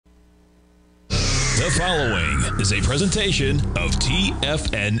The following is a presentation of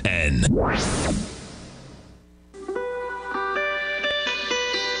TFNN.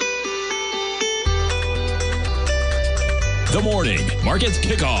 The Morning Market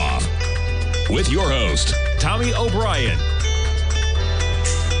Kickoff with your host, Tommy O'Brien.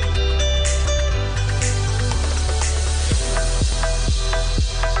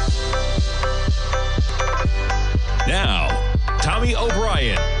 Now, Tommy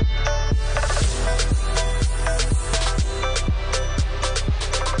O'Brien.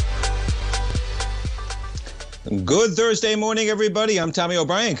 Good Thursday morning, everybody. I'm Tommy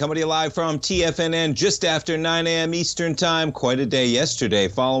O'Brien, coming to you live from TFNN just after 9 a.m. Eastern Time. Quite a day yesterday.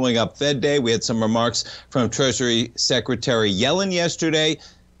 Following up Fed Day, we had some remarks from Treasury Secretary Yellen yesterday.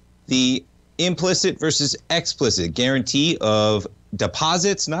 The implicit versus explicit guarantee of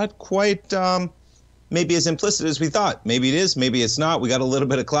deposits, not quite maybe as implicit as we thought. Maybe it is, maybe it's not. We got a little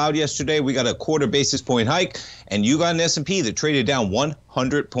bit of cloud yesterday. We got a quarter basis point hike, and you got an S&P that traded down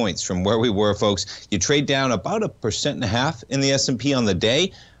 100 points from where we were, folks. You trade down about 1.5% in the S&P on the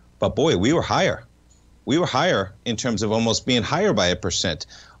day, but boy, we were higher. We were higher in terms of almost being higher by 1%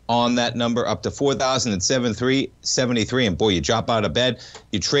 on that number, up to 4,073, and boy, you drop out of bed.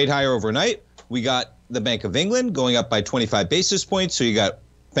 You trade higher overnight. We got the Bank of England going up by 25 basis points, so you got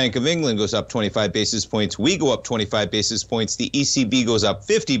Bank of England goes up 25 basis points. We go up 25 basis points. The ECB goes up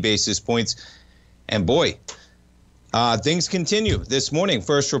 50 basis points. And boy, things continue. This morning,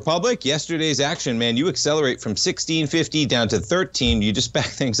 First Republic, yesterday's action, man, you accelerate from 1650 down to 13. You just back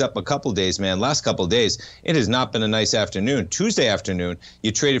things up a couple days, man. Last couple days, it has not been a nice afternoon. Tuesday afternoon,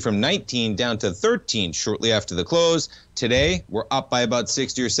 you traded from 19 down to 13 shortly after the close. Today, we're up by about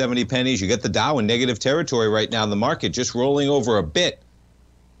 60 or 70 pennies. You get the Dow in negative territory right now. The market just rolling over a bit.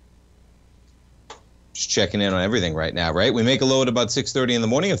 Just checking in on everything right now, right? We make a low at about 6:30 in the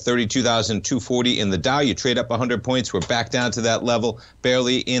morning of 32,240 in the Dow. You trade up 100 points. We're back down to that level,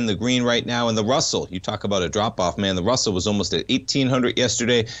 barely in the green right now. And the Russell, you talk about a drop-off, man. The Russell was almost at 1,800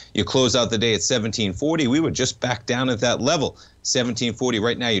 yesterday. You close out the day at 1,740. We were just back down at that level, 1,740.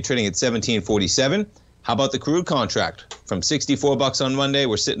 Right now, you're trading at 1,747. How about the crude contract? From 64 bucks on Monday,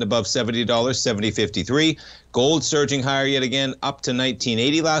 we're sitting above $70, $70.53. Gold surging higher yet again, up to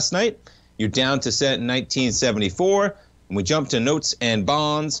 1980 last night. You're down to set in 1974, and we jump to notes and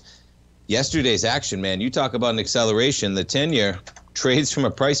bonds. Yesterday's action, man, you talk about an acceleration. The 10-year trades from a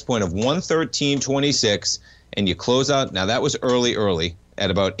price point of 113.26, and you close out. Now, that was early,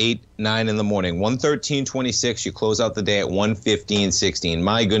 at about 8, 9 in the morning. 113.26, you close out the day at 115.16.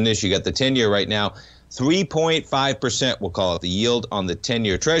 My goodness, you got the 10-year right now. 3.5%, we'll call it the yield on the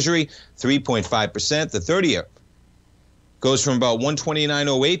 10-year Treasury. 3.5%, the 30-year. Goes from about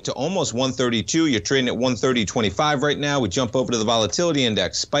 129.08 to almost 132. You're trading at 130.25 right now. We jump over to the volatility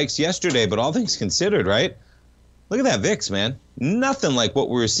index. Spikes yesterday, but all things considered, right? Look at that VIX, man. Nothing like what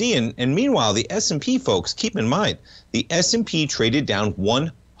we were seeing. And meanwhile, the S&P, folks, keep in mind, the S&P traded down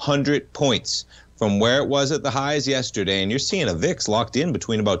 100 points from where it was at the highs yesterday. And you're seeing a VIX locked in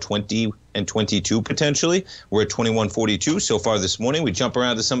between about 20 and 22 potentially. We're at 21.42 so far this morning. We jump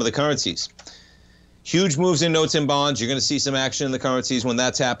around to some of the currencies. Huge moves in notes and bonds. You're going to see some action in the currencies when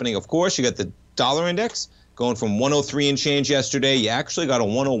that's happening. Of course, you got the dollar index going from 103 and change yesterday. You actually got a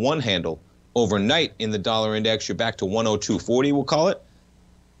 101 handle overnight in the dollar index. You're back to 102.40, we'll call it.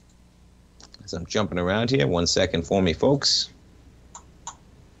 As I'm jumping around here, 1 second for me, folks.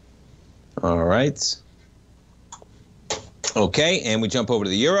 All right. Okay, and we jump over to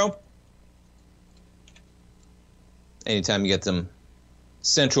the euro. Anytime you get some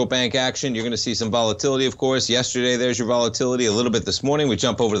central bank action, you're going to see some volatility, of course. Yesterday, there's your volatility. A little bit this morning. We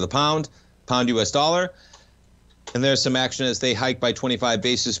jump over to the pound US dollar. And there's some action as they hike by 25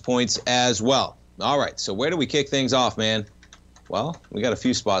 basis points as well. All right, so where do we kick things off, man? Well, we got a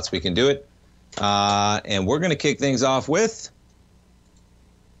few spots we can do it. And we're going to kick things off with...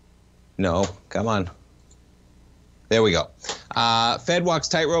 No, come on. There we go. Fed walks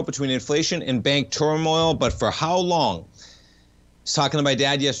tightrope between inflation and bank turmoil, but for how long? I was talking to my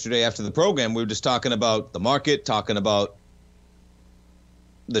dad yesterday after the program. We were just talking about the market, talking about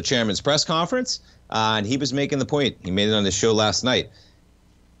the chairman's press conference, and he was making the point. He made it on his show last night.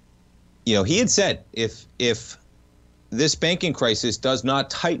 You know, he had said if this banking crisis does not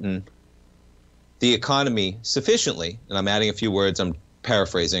tighten the economy sufficiently, and I'm adding a few words, I'm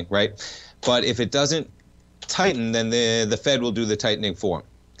paraphrasing, right? But if it doesn't tighten, then the Fed will do the tightening for him.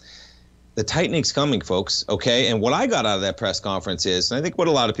 The tightening's coming, folks, okay? And what I got out of that press conference is, and I think what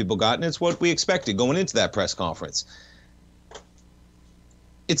a lot of people got, and it's what we expected going into that press conference,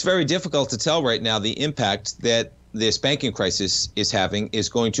 it's very difficult to tell right now the impact that this banking crisis is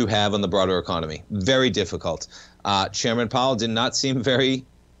going to have on the broader economy. Very difficult. Chairman Powell did not seem very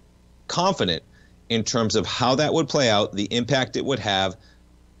confident in terms of how that would play out, the impact it would have,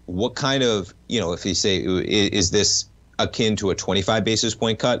 what kind of, if you say, is this akin to a 25 basis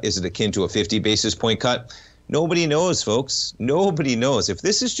point cut? Is it akin to a 50 basis point cut? Nobody knows, folks. Nobody knows. If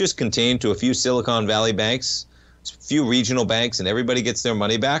this is just contained to a few Silicon Valley banks, a few regional banks, and everybody gets their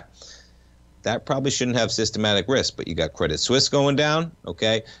money back, that probably shouldn't have systematic risk. But you got Credit Suisse going down,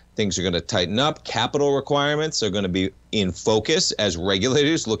 okay? Things are going to tighten up. Capital requirements are going to be in focus as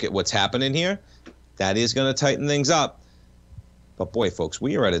regulators look at what's happening here. That is going to tighten things up. But boy, folks,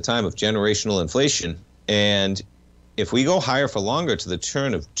 we are at a time of generational inflation. And if we go higher for longer to the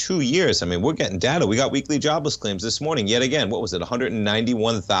turn of 2 years, I mean, we're getting data. We got weekly jobless claims this morning. Yet again, what was it,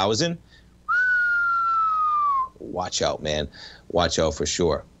 191,000? Watch out, man. Watch out for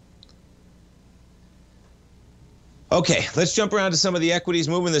sure. Okay, let's jump around to some of the equities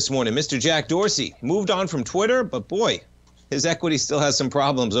moving this morning. Mr. Jack Dorsey moved on from Twitter, but boy, his equity still has some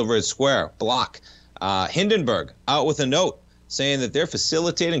problems over at Square, Block. Hindenburg out with a note saying that they're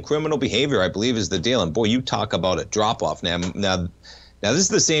facilitating criminal behavior, I believe is the deal. And boy, you talk about a drop-off. Now, this is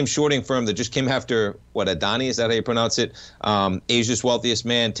the same shorting firm that just came after, Adani, is that how you pronounce it? Asia's wealthiest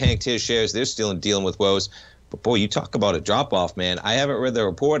man tanked his shares. They're still dealing with woes. But boy, you talk about a drop-off, man. I haven't read the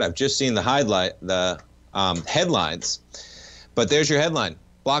report. I've just seen the headlines. But there's your headline.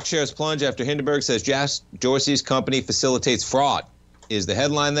 Block shares plunge after Hindenburg says Jack Dorsey's company facilitates fraud, is the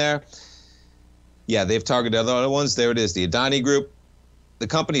headline there. Yeah, they've targeted other ones. There it is, the Adani Group. The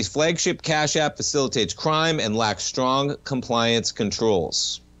company's flagship cash app facilitates crime and lacks strong compliance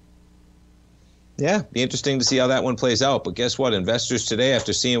controls. Yeah, be interesting to see how that one plays out. But guess what? Investors today,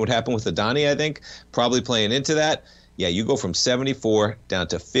 after seeing what happened with Adani, I think, probably playing into that. Yeah, you go from 74 down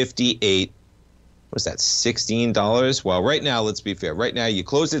to 58. What's that, $16? Well, right now, let's be fair. Right now, you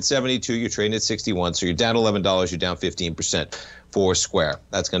closed at 72, you're trading at 61, so you're down $11, you're down 15% for Square.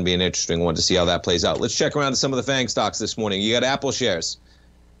 That's going to be an interesting one to see how that plays out. Let's check around to some of the FANG stocks this morning. You got Apple shares.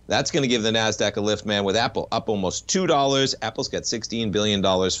 That's going to give the NASDAQ a lift, man, with Apple up almost $2. Apple's got $16 billion,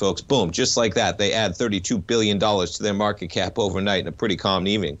 folks. Boom, just like that. They add $32 billion to their market cap overnight in a pretty calm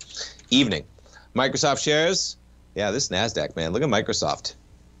evening. Microsoft shares. Yeah, this NASDAQ, man. Look at Microsoft.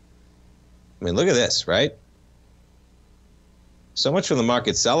 I mean, look at this, right? So much for the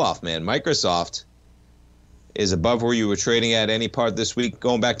market sell-off, man. Microsoft is above where you were trading at any part this week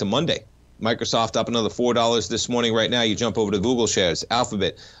going back to Monday. Microsoft up another $4 this morning. Right now, you jump over to Google shares.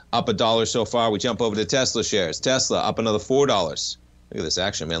 Alphabet up $1 so far. We jump over to Tesla shares. Tesla up another $4. Look at this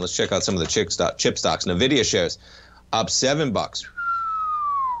action, man. Let's check out some of the chip stocks. NVIDIA shares up $7.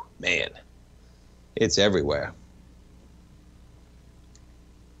 Man, it's everywhere.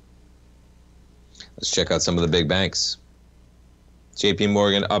 Let's check out some of the big banks. JP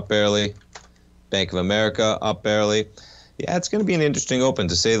Morgan up barely. Bank of America up barely. Yeah, it's going to be an interesting open,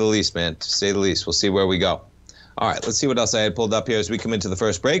 to say the least, man. To say the least. We'll see where we go. All right, let's see what else I had pulled up here as we come into the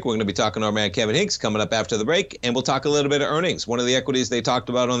first break. We're going to be talking to our man Kevin Hincks coming up after the break, and we'll talk a little bit of earnings. One of the equities they talked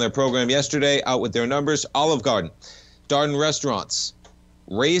about on their program yesterday, out with their numbers, Olive Garden. Darden Restaurants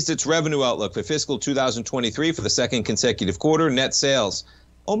raised its revenue outlook for fiscal 2023 for the second consecutive quarter. Net sales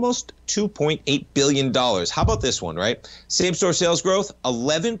almost $2.8 billion. How about this one, right? Same-store sales growth,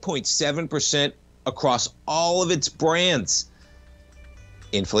 11.7% across all of its brands.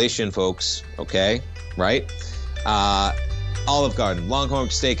 Inflation, folks, okay, right? Olive Garden, Longhorn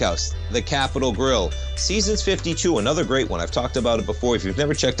Steakhouse, The Capitol Grill, Seasons 52, another great one. I've talked about it before. If you've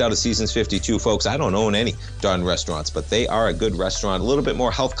never checked out a Seasons 52, folks, I don't own any Darden restaurants, but they are a good restaurant, a little bit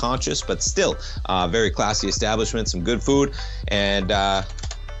more health conscious, but still very classy establishment, some good food, and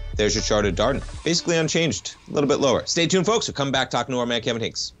there's your chart of Darden. Basically unchanged, a little bit lower. Stay tuned, folks. We'll come back talking to our man Kevin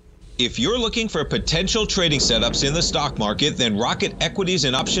Hincks. If you're looking for potential trading setups in the stock market, then Rocket Equities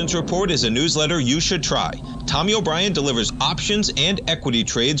and Options Report is a newsletter you should try. Tommy O'Brien delivers options and equity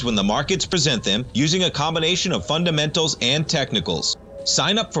trades when the markets present them, using a combination of fundamentals and technicals.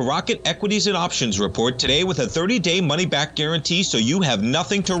 Sign up for Rocket Equities and Options Report today with a 30-day money-back guarantee, so you have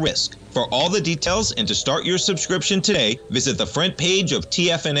nothing to risk. For all the details and to start your subscription today, visit the front page of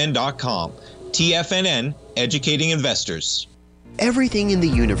TFNN.com. TFNN, educating investors. Everything in the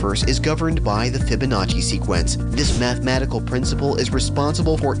universe is governed by the Fibonacci sequence. This mathematical principle is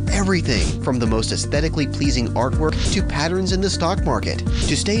responsible for everything from the most aesthetically pleasing artwork to patterns in the stock market.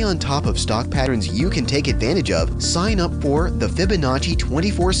 To stay on top of stock patterns you can take advantage of, sign up for the Fibonacci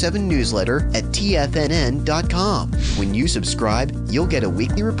 24/7 newsletter at TFNN.com. When you subscribe, you'll get a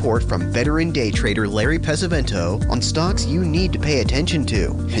weekly report from veteran day trader Larry Pesavento on stocks you need to pay attention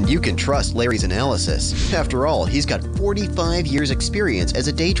to. And you can trust Larry's analysis. After all, he's got 45 years experience as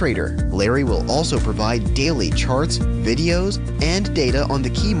a day trader. Larry will also provide daily charts, videos, and data on the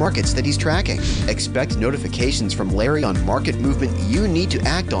key markets that he's tracking. Expect notifications from Larry on market movement you need to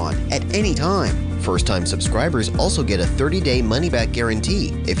act on at any time. First-time subscribers also get a 30-day money-back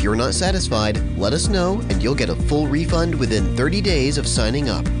guarantee. If you're not satisfied, let us know and you'll get a full refund within 30 days of signing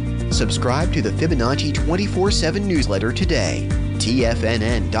up. Subscribe to the Fibonacci 24/7 newsletter today.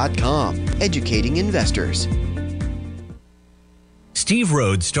 TFNN.com, educating investors. Steve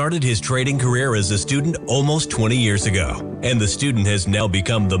Rhodes started his trading career as a student almost 20 years ago, and the student has now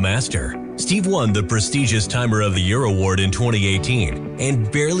become the master. Steve won the prestigious Timer of the Year award in 2018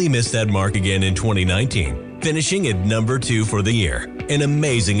 and barely missed that mark again in 2019, finishing at number 2 for the year. An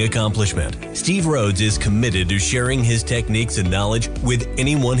amazing accomplishment. Steve Rhodes is committed to sharing his techniques and knowledge with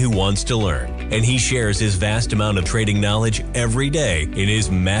anyone who wants to learn, and he shares his vast amount of trading knowledge every day in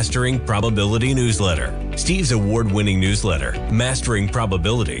his Mastering Probability newsletter. Steve's award-winning newsletter, Mastering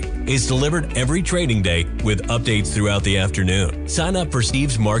Probability, is delivered every trading day with updates throughout the afternoon. Sign up for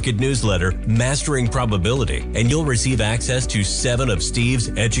Steve's market newsletter, Mastering Probability, and you'll receive access to 7 of Steve's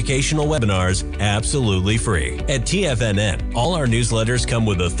educational webinars absolutely free. At TFNN, all our newsletters come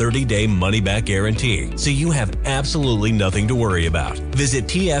with a 30-day money-back guarantee, so you have absolutely nothing to worry about. Visit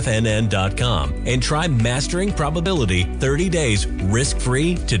TFNN.com and try Mastering Probability 30 days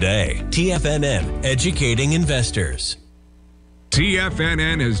risk-free today. TFNN, educating investors.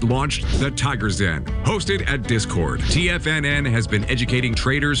 TFNN has launched the Tiger's Den, hosted at Discord. TFNN has been educating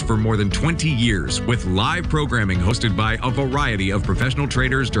traders for more than 20 years with live programming hosted by a variety of professional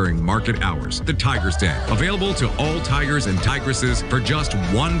traders during market hours. The Tiger's Den, available to all tigers and tigresses for just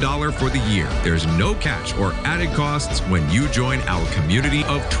 $1 for the year. There's no catch or added costs when you join our community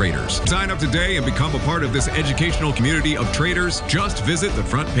of traders. Sign up today and become a part of this educational community of traders. Just visit the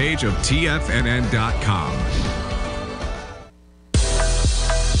front page of TFNN.com.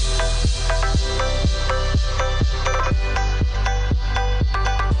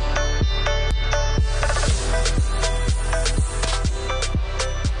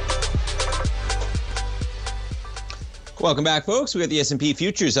 Welcome back, folks. We got the S&P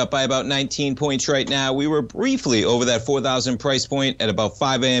futures up by about 19 points right now. We were briefly over that 4,000 price point at about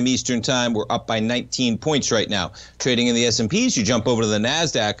 5 a.m. Eastern time. We're up by 19 points right now. Trading in the S&Ps, you jump over to the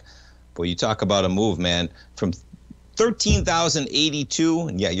NASDAQ. Boy, you talk about a move, man. From 13,082,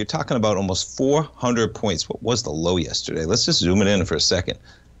 and yeah, you're talking about almost 400 points. What was the low yesterday? Let's just zoom it in for a second.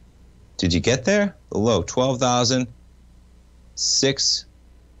 Did you get there? The low,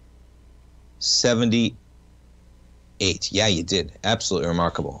 12,678. Yeah, you did. Absolutely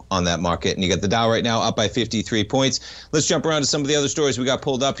remarkable on that market. And you got the Dow right now up by 53 points. Let's jump around to some of the other stories we got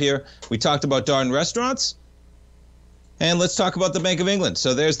pulled up here. We talked about Darden Restaurants. And let's talk about the Bank of England.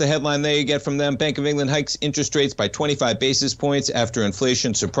 So there's the headline there you get from them. Bank of England hikes interest rates by 25 basis points after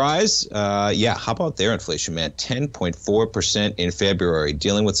inflation surprise. Yeah, how about their inflation, man? 10.4% in February,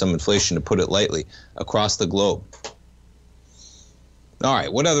 dealing with some inflation, to put it lightly, across the globe. All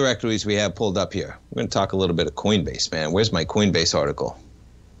right, what other equities we have pulled up here? We're going to talk a little bit of Coinbase, man. Where's my Coinbase article?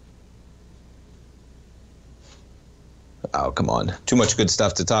 Oh, come on. Too much good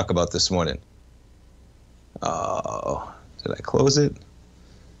stuff to talk about this morning. Oh, did I close it?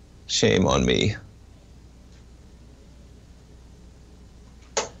 Shame on me.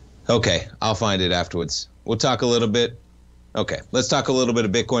 Okay, I'll find it afterwards. We'll talk a little bit. Okay, let's talk a little bit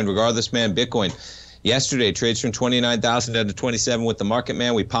of Bitcoin regardless, man. Bitcoin. Yesterday, trades from 29,000 down to 27 with the market,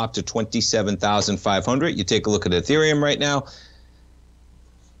 man. We popped to 27,500. You take a look at Ethereum right now.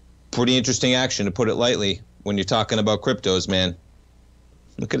 Pretty interesting action, to put it lightly, when you're talking about cryptos, man.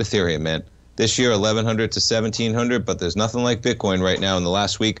 Look at Ethereum, man. This year, 1,100 to 1,700, but there's nothing like Bitcoin right now. In the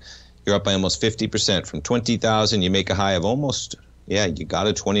last week, you're up by almost 50%. From 20,000, you make a high of almost, yeah, you got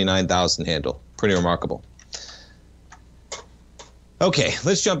a 29,000 handle. Pretty remarkable. Okay,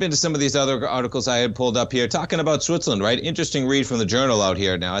 let's jump into some of these other articles I had pulled up here. Talking about Switzerland, right? Interesting read from the Journal out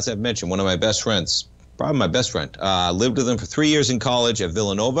here. Now, as I've mentioned, one of my best friends, probably my best friend, lived with him for 3 years in college at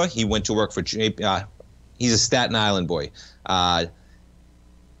Villanova. He went to work for he's a Staten Island boy.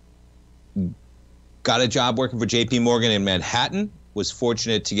 Got a job working for JP Morgan in Manhattan. was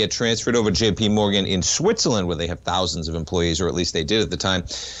fortunate to get transferred over to JP Morgan in Switzerland, where they have thousands of employees, or at least they did at the time.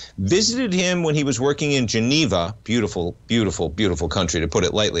 Visited him when he was working in Geneva. Beautiful, beautiful, beautiful country, to put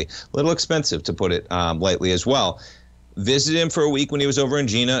it lightly. A little expensive, to put it lightly as well. Visited him for a week when he was over in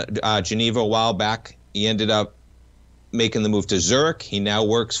Geneva a while back. He ended up making the move to Zurich. He now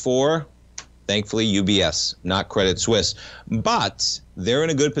works for, thankfully, UBS, not Credit Suisse. But they're in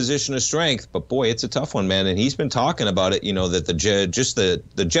a good position of strength. But, boy, it's a tough one, man. And he's been talking about it, that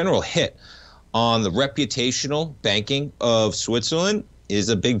the general hit on the reputational banking of Switzerland is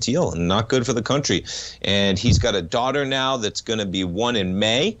a big deal and not good for the country. And he's got a daughter now that's going to be 1 in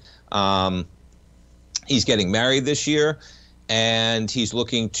May. He's getting married this year, and he's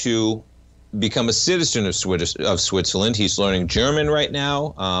looking to become a citizen of Switzerland. He's learning German right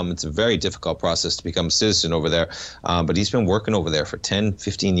now. It's a very difficult process to become a citizen over there, but he's been working over there for 10,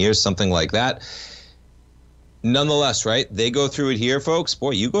 15 years, something like that. Nonetheless, right, they go through it here, folks.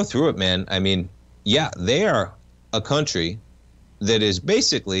 Boy, you go through it, man. I mean, yeah, they are a country that is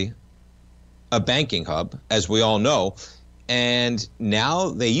basically a banking hub, as we all know. And now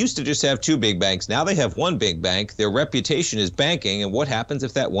they used to just have 2 big banks. Now they have 1 big bank. Their reputation is banking. And what happens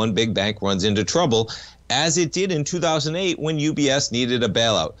if that 1 big bank runs into trouble, as it did in 2008 when UBS needed a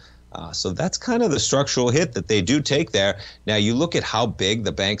bailout? So that's kind of the structural hit that they do take there. Now you look at how big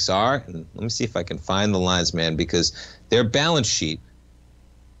the banks are. And let me see if I can find the lines, man, because their balance sheet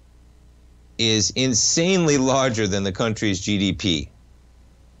is insanely larger than the country's GDP.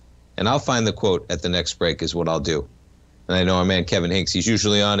 And I'll find the quote at the next break is what I'll do. And I know our man Kevin Hincks, he's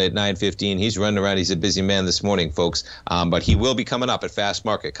usually on at 9:15. He's running around. He's a busy man this morning, folks. But he will be coming up at Fast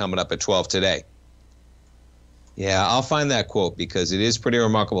Market, coming up at 12 today. Yeah, I'll find that quote because it is pretty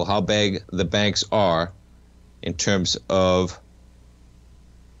remarkable how big the banks are in terms of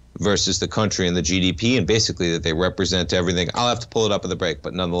versus the country and the GDP, and basically that they represent everything. I'll have to pull it up at the break,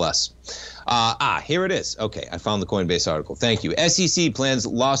 but nonetheless. Here it is. Okay, I found the Coinbase article. Thank you. SEC plans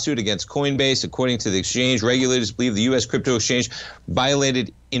lawsuit against Coinbase. According to the exchange, regulators believe the U.S. crypto exchange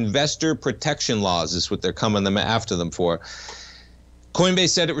violated investor protection laws. Is what they're coming after them for. Coinbase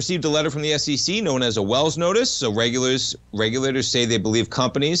said it received a letter from the SEC known as a Wells notice. So regulators say they believe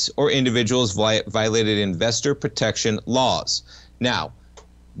companies or individuals violated investor protection laws. Now,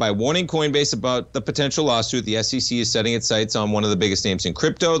 by warning Coinbase about the potential lawsuit, the SEC is setting its sights on one of the biggest names in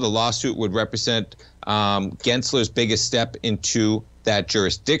crypto. The lawsuit would represent Gensler's biggest step into that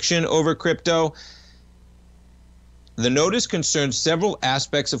jurisdiction over crypto. The notice concerns several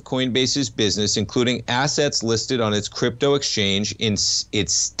aspects of Coinbase's business, including assets listed on its crypto exchange in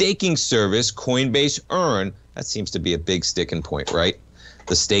its staking service, Coinbase Earn. That seems to be a big sticking point, right?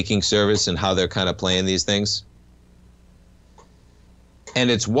 The staking service and how they're kind of playing these things.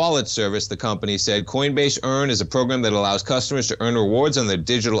 And its wallet service, the company said. Coinbase Earn is a program that allows customers to earn rewards on their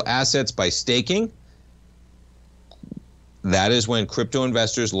digital assets by staking. That is when crypto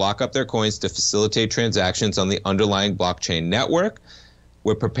investors lock up their coins to facilitate transactions on the underlying blockchain network.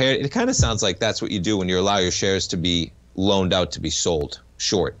 We're prepared. It kind of sounds like that's what you do when you allow your shares to be loaned out to be sold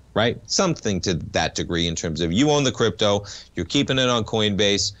short, right? Something to that degree in terms of you own the crypto, you're keeping it on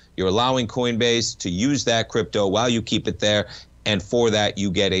Coinbase, you're allowing Coinbase to use that crypto while you keep it there, and for that you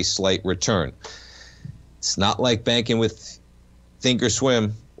get a slight return. It's not like banking with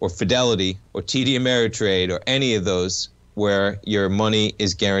Thinkorswim or Fidelity or TD Ameritrade or any of those where your money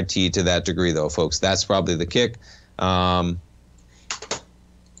is guaranteed to that degree, though, folks. That's probably the kick. And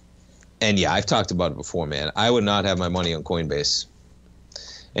yeah, I've talked about it before, man. I would not have my money on Coinbase.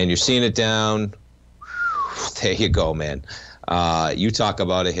 And you're seeing it down. There you go, man. You talk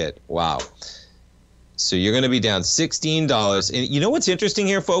about a hit. Wow. So you're going to be down $16. And you know what's interesting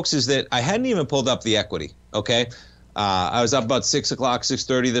here, folks, is that I hadn't even pulled up the equity, okay? I was up about 6 o'clock,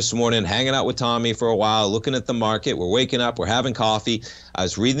 6:30 this morning, hanging out with Tommy for a while, looking at the market. We're waking up. We're having coffee. I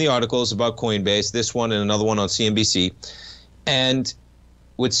was reading the articles about Coinbase, this one and another one on CNBC. And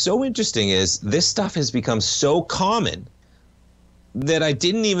what's so interesting is this stuff has become so common that I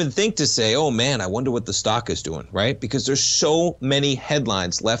didn't even think to say, oh, man, I wonder what the stock is doing, right? Because there's so many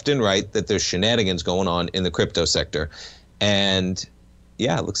headlines left and right that there's shenanigans going on in the crypto sector. And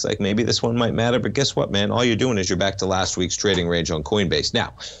yeah, it looks like maybe this one might matter. But guess what, man? All you're doing is you're back to last week's trading range on Coinbase.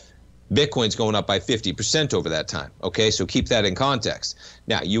 Now, Bitcoin's going up by 50% over that time. Okay, so keep that in context.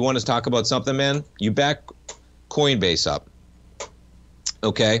 Now, you want to talk about something, man? You back Coinbase up.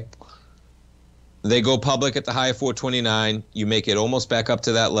 Okay. They go public at the high of 429. You make it almost back up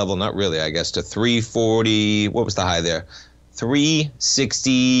to that level. Not really, I guess, to 340. What was the high there?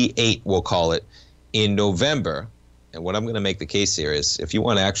 368, we'll call it, in November. And what I'm going to make the case here is, if you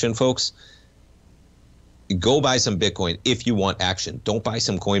want action, folks, go buy some Bitcoin if you want action. Don't buy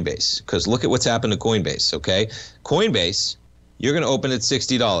some Coinbase, because look at what's happened to Coinbase, okay? Coinbase, you're going to open at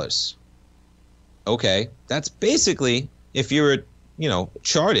 $60. Okay, that's basically, if you're a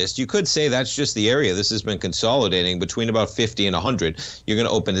chartist, you could say that's just the area. This has been consolidating between about 50 and 100. You're going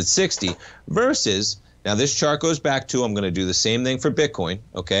to open at 60 versus, now this chart goes back to, I'm going to do the same thing for Bitcoin,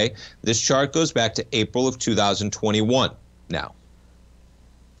 okay? This chart goes back to April of 2021. Now,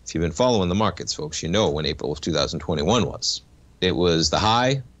 if you've been following the markets, folks, you know when April of 2021 was. It was the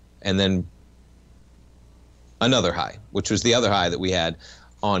high and then another high, which was the other high that we had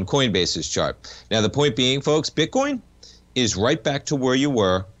on Coinbase's chart. Now, the point being, folks, Bitcoin is right back to where you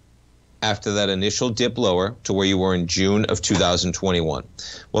were after that initial dip lower to where you were in June of 2021.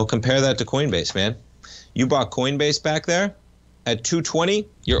 Well, compare that to Coinbase, man. You bought Coinbase back there at $220.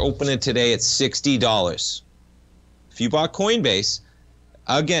 You're opening today at $60. If you bought Coinbase,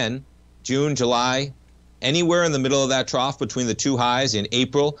 again, June, July, anywhere in the middle of that trough between the two highs in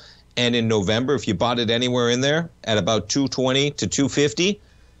April and in November, if you bought it anywhere in there at about $220 to $250,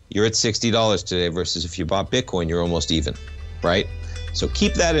 you're at $60 today versus if you bought Bitcoin, you're almost even, right? So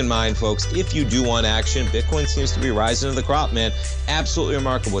keep that in mind, folks. If you do want action, Bitcoin seems to be rising to the crop, man. Absolutely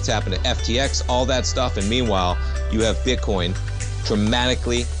remarkable what's happened to FTX, all that stuff. And meanwhile, you have Bitcoin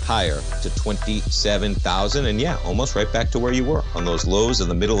dramatically higher to 27,000, and yeah, almost right back to where you were on those lows in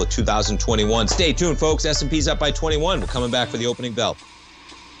the middle of 2021. Stay tuned, folks. S&P's up by 21. We're coming back for the opening bell.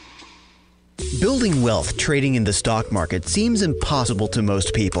 Building wealth trading in the stock market seems impossible to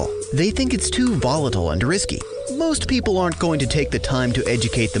most people. They think it's too volatile and risky. Most people aren't going to take the time to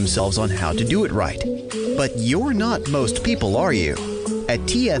educate themselves on how to do it right. But you're not most people, are you? At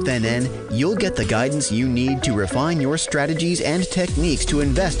TFNN, you'll get the guidance you need to refine your strategies and techniques to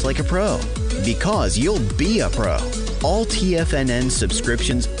invest like a pro. Because you'll be a pro. All TFNN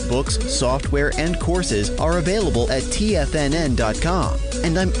subscriptions, books, software, and courses are available at TFNN.com.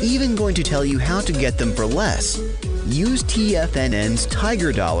 And I'm even going to tell you how to get them for less. Use TFNN's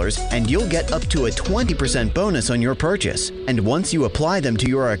Tiger Dollars and you'll get up to a 20% bonus on your purchase. And once you apply them to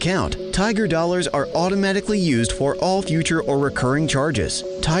your account, Tiger Dollars are automatically used for all future or recurring charges.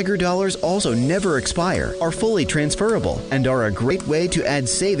 Tiger Dollars also never expire, are fully transferable, and are a great way to add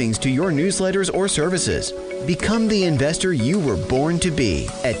savings to your newsletters or services. Become the investor you were born to be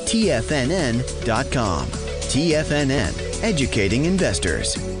at TFNN.com. TFNN, educating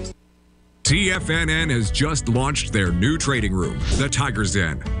investors. TFNN has just launched their new trading room, the Tiger's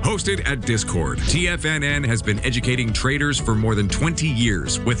Den. Hosted at Discord, TFNN has been educating traders for more than 20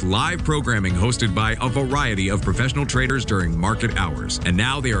 years with live programming hosted by a variety of professional traders during market hours. And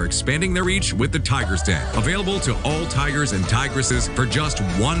now they are expanding their reach with the Tiger's Den, available to all tigers and tigresses for just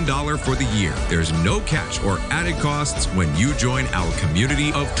 $1 for the year. There's no catch or added costs when you join our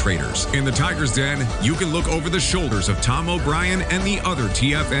community of traders. In the Tiger's Den, you can look over the shoulders of Tom O'Brien and the other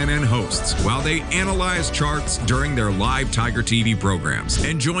TFNN hosts while they analyze charts during their live Tiger TV programs,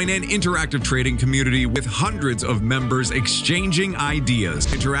 and join an interactive trading community with hundreds of members exchanging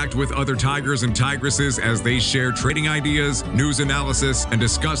ideas. Interact with other tigers and tigresses as they share trading ideas, news analysis, and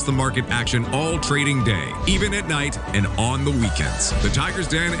discuss the market action all trading day, even at night and on the weekends. The Tiger's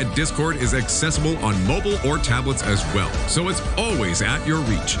Den at Discord is accessible on mobile or tablets as well, so it's always at your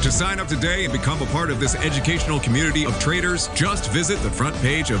reach. To sign up today and become a part of this educational community of traders, just visit the front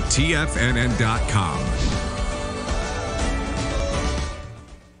page of TFNN.com.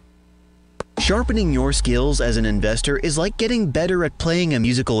 Sharpening your skills as an investor is like getting better at playing a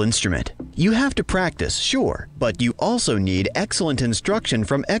musical instrument. You have to practice, sure, but you also need excellent instruction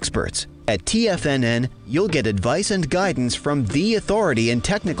from experts. At TFNN, you'll get advice and guidance from the authority in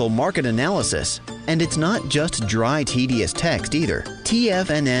technical market analysis. And it's not just dry, tedious text either.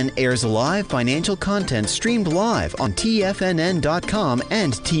 TFNN airs live financial content streamed live on TFNN.com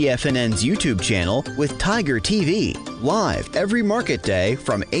and TFNN's YouTube channel with Tiger TV, live every market day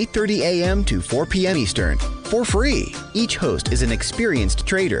from 8:30 a.m. to 4 p.m. Eastern, for free. Each host is an experienced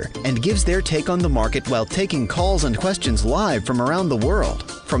trader and gives their take on the market while taking calls and questions live from around the world.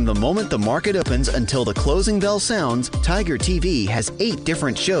 From the moment the market opens until the closing bell sounds, Tiger TV has 8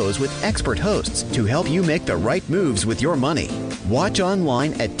 different shows with expert hosts to help you make the right moves with your money. Watch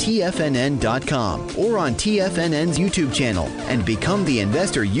online at TFNN.com or on TFNN's YouTube channel and become the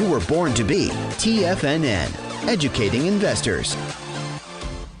investor you were born to be. TFNN, educating investors.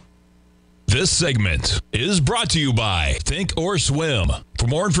 This segment is brought to you by Thinkorswim. For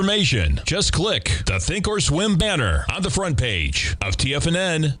more information, just click the Thinkorswim banner on the front page of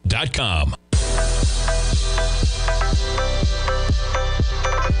TFNN.com.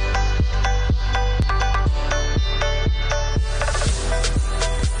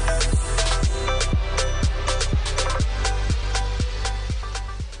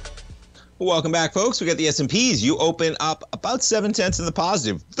 Welcome back, folks. We got the S&Ps. You open up about 7/10 in the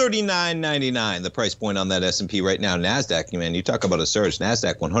positive, $39.99. The price point on that S&P right now. NASDAQ, man, you talk about a surge.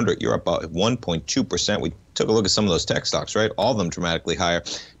 NASDAQ 100, you're up about 1.2%. We took a look at some of those tech stocks, right? All of them dramatically higher.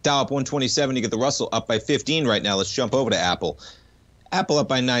 Dow up 127. You get the Russell up by 15 right now. Let's jump over to Apple. Apple up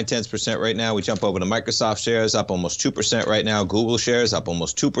by 0.9% right now. We jump over to Microsoft shares up almost 2% right now. Google shares up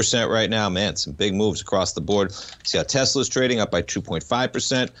almost 2% right now. Man, some big moves across the board. See how Tesla's trading up by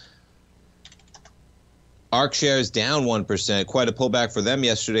 2.5%. ARK shares down 1%. Quite a pullback for them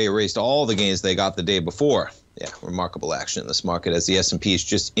yesterday. Erased all the gains they got the day before. Yeah, remarkable action in this market as the S&P is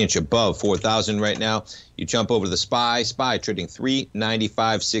just inch above 4,000 right now. You jump over to the SPY. SPY trading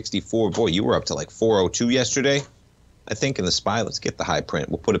 395.64. Boy, you were up to like 402 yesterday, I think, in the SPY. Let's get the high print.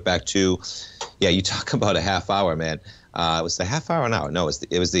 We'll put it back to, yeah, you talk about a half hour, man. It was the half hour an hour. No,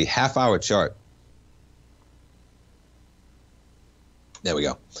 it was the half hour chart. There we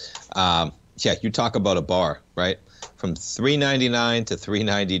go. Yeah, you talk about a bar, right? From 399 to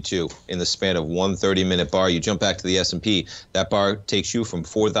 392 in the span of one 30-minute bar. You jump back to the S&P. That bar takes you from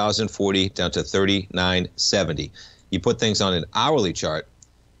 4,040 down to 3,970. You put things on an hourly chart,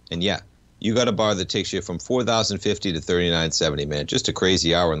 and yeah, you got a bar that takes you from 4,050 to 3,970, man. Just a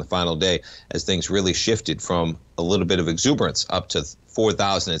crazy hour in the final day as things really shifted from a little bit of exuberance up to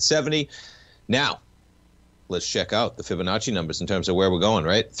 4,070. Now, let's check out the Fibonacci numbers in terms of where we're going,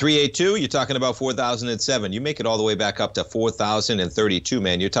 right? 382, you're talking about 4,007. You make it all the way back up to 4,032,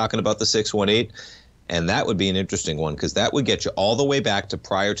 man. You're talking about the 618, and that would be an interesting one because that would get you all the way back to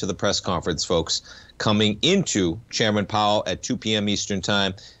prior to the press conference, folks, coming into Chairman Powell at 2 p.m. Eastern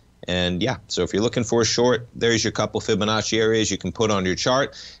time. And yeah, so if you're looking for a short, there's your couple Fibonacci areas you can put on your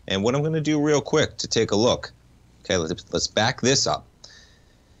chart. And what I'm going to do real quick to take a look, okay, let's back this up.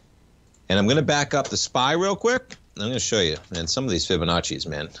 And I'm going to back up the SPY real quick. I'm going to show you, man, some of these Fibonacci's,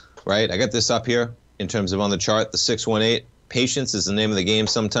 man, right? I got this up here in terms of on the chart, the 618. Patience is the name of the game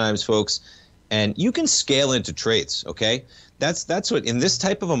sometimes, folks. And you can scale into trades, okay? That's what, in this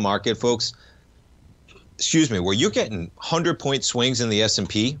type of a market, folks, excuse me, where you're getting 100-point swings in the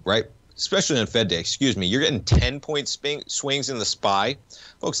S&P, right? Especially on Fed Day, excuse me, you're getting 10-point swings in the SPY.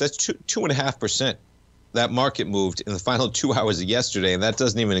 Folks, that's 2.5%. That market moved in the final 2 hours of yesterday, and that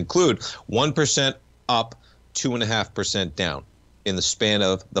doesn't even include 1% up, 2.5% down in the span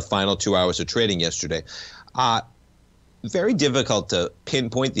of the final 2 hours of trading yesterday. Very difficult to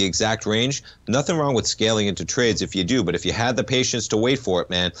pinpoint the exact range. Nothing wrong with scaling into trades if you do, but if you had the patience to wait for it,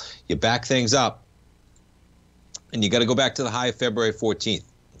 man, you back things up, and you got to go back to the high of February 14th,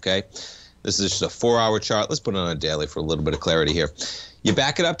 okay? This is just a 4-hour chart. Let's put it on a daily for a little bit of clarity here. You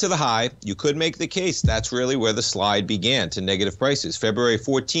back it up to the high. You could make the case that's really where the slide began to negative prices. February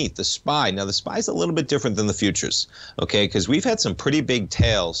 14th, the SPY. Now, the SPY is a little bit different than the futures, okay, because we've had some pretty big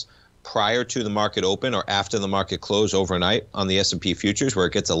tails prior to the market open or after the market close overnight on the S&P futures where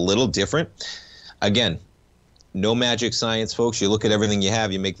it gets a little different. Again, no magic science, folks. You look at everything you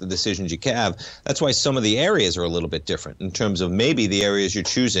have, you make the decisions you have. That's why some of the areas are a little bit different in terms of maybe the areas you're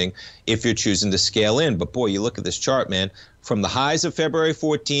choosing if you're choosing to scale in. But boy, you look at this chart, man, from the highs of February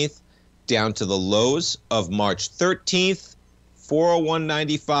 14th down to the lows of March 13th,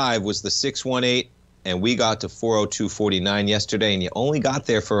 401.95 was the 618, and we got to 402.49 yesterday, and you only got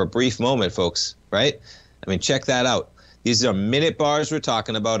there for a brief moment, folks, right? I mean, check that out. These are minute bars we're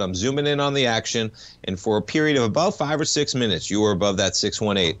talking about. I'm zooming in on the action, and for a period of about 5 or 6 minutes, you were above that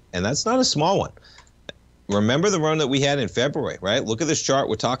 618, and that's not a small one. Remember the run that we had in February, right? Look at this chart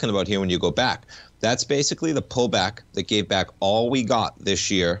we're talking about here when you go back. That's basically the pullback that gave back all we got this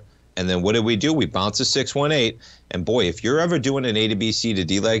year, and then what did we do? We bounced to 618, and boy, if you're ever doing an A to B, C to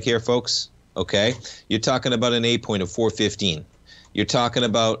D leg here, folks, okay, you're talking about an A point of 415. You're talking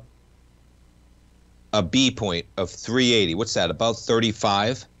about a B point of 380. What's that? About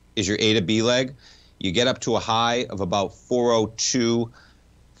 35 is your A to B leg. You get up to a high of about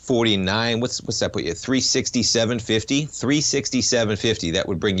 402.49. What's that put you? 367.50. 367.50. That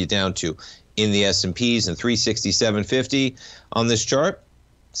would bring you down to in the S&Ps, and 367.50 on this chart,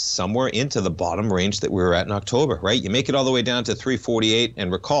 somewhere into the bottom range that we were at in October, right? You make it all the way down to 348,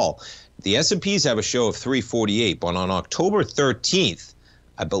 and recall, the S&Ps have a show of 348, but on October 13th,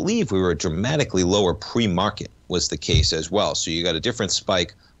 I believe we were dramatically lower pre-market was the case as well. So you got a different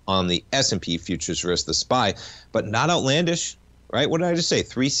spike on the S&P futures versus the SPY, but not outlandish, right? What did I just say?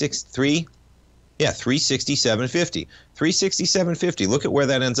 363? Yeah, 367.50. 367.50. Look at where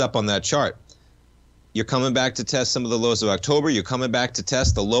that ends up on that chart. You're coming back to test some of the lows of October. You're coming back to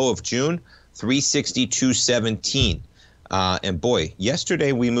test the low of June, 362.17. And boy,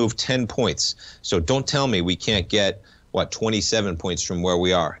 yesterday we moved 10 points. So don't tell me we can't get 27 points from where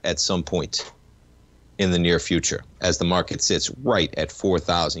we are at some point in the near future as the market sits right at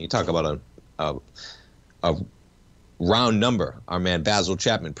 4,000. You talk about a round number. Our man Basil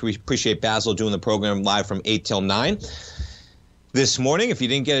Chapman. Appreciate Basil doing the program live from 8 till 9 this morning. If you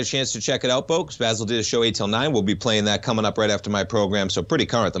didn't get a chance to check it out, folks, Basil did a show 8 till 9. We'll be playing that coming up right after my program. So pretty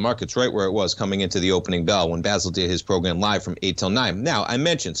current. The market's right where it was coming into the opening bell when Basil did his program live from 8 till 9. Now, I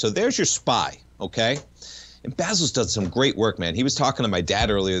mentioned, so there's your SPY, okay? And Basil's done some great work, man. He was talking to my dad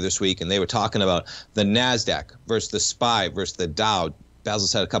earlier this week, and they were talking about the NASDAQ versus the SPY versus the Dow.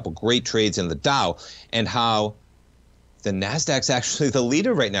 Basil's had a couple great trades in the Dow, and how the NASDAQ's actually the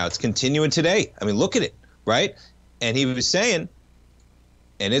leader right now. It's continuing today. I mean, look at it, right? And he was saying,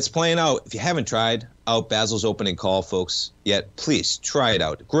 and it's playing out. If you haven't tried out Basil's opening call, folks, yet, please try it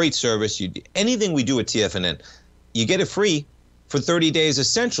out. Great service. Anything we do at TFNN, you get it free for 30 days,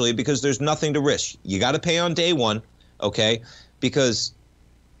 essentially, because there's nothing to risk. You got to pay on day one, okay? Because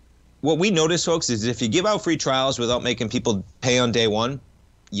what we notice, folks, is if you give out free trials without making people pay on day one,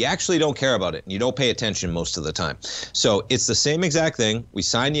 you actually don't care about it. And you don't pay attention most of the time. So it's the same exact thing. We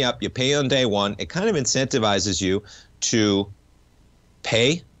sign you up. You pay on day one. It kind of incentivizes you to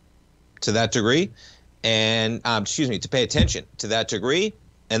pay to that degree and, to pay attention to that degree.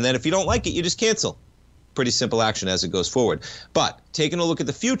 And then if you don't like it, you just cancel. Pretty simple action as it goes forward. But taking a look at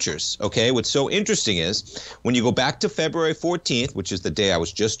the futures, okay, what's so interesting is when you go back to February 14th, which is the day I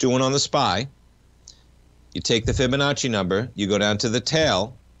was just doing on the SPY, you take the Fibonacci number, you go down to the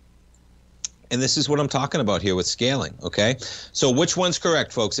tail, and this is what I'm talking about here with scaling, okay? So which one's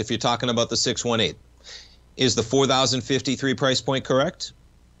correct, folks, if you're talking about the 618? Is the 4,053 price point correct?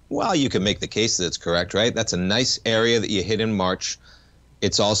 Well, you can make the case that it's correct, right? That's a nice area that you hit in March.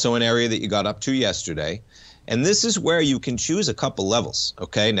 It's also an area that you got up to yesterday. And this is where you can choose a couple levels,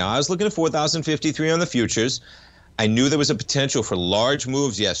 okay? Now, I was looking at 4,053 on the futures. I knew there was a potential for large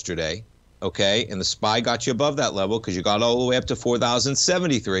moves yesterday, okay? And the SPY got you above that level because you got all the way up to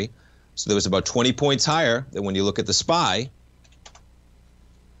 4,073. So there was about 20 points higher than when you look at the SPY,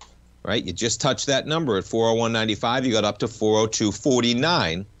 right? You just touched that number at 401.95. You got up to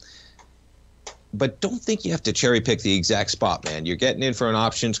 402.49. But don't think you have to cherry pick the exact spot, man. You're getting in for an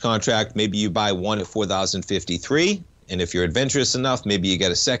options contract. Maybe you buy one at 4,053. And if you're adventurous enough, maybe you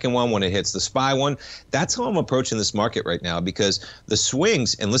get a second one when it hits the SPY one. That's how I'm approaching this market right now, because the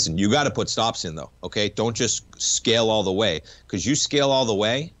swings, and listen, you got to put stops in though, okay? Don't just scale all the way, because you scale all the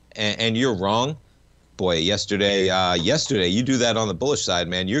way and you're wrong. Boy, yesterday you do that on the bullish side,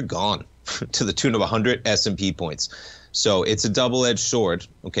 man, you're gone to the tune of 100 S&P points. So it's a double-edged sword,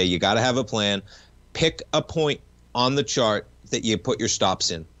 okay? You got to have a plan. Pick a point on the chart that you put your stops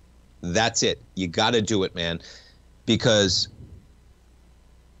in. That's it. You got to do it, man, because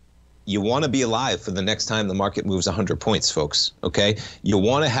you want to be alive for the next time the market moves 100 points, folks, okay? You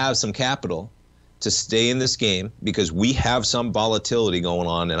want to have some capital to stay in this game because we have some volatility going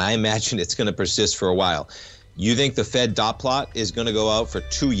on, and I imagine it's going to persist for a while. You think the Fed dot plot is going to go out for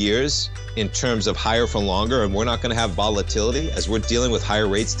 2 years in terms of higher for longer, and we're not going to have volatility as we're dealing with higher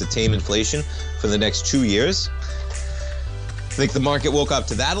rates to tame inflation for the next 2 years? I think the market woke up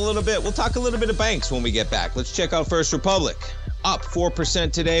to that a little bit. We'll talk a little bit of banks when we get back. Let's check out First Republic. Up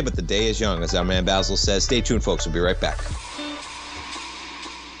 4% today, but the day is young, as our man Basil says. Stay tuned, folks. We'll be right back.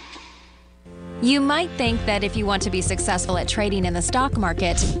 You might think that if you want to be successful at trading in the stock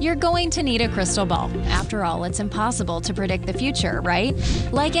market, you're going to need a crystal ball. After all, it's impossible to predict the future, right?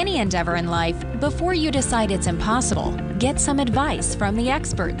 Like any endeavor in life, before you decide it's impossible, get some advice from the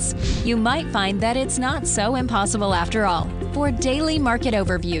experts. You might find that it's not so impossible after all. For daily market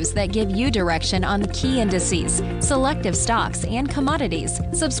overviews that give you direction on key indices, selective stocks, and commodities,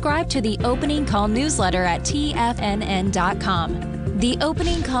 subscribe to the Opening Call newsletter at TFNN.com. The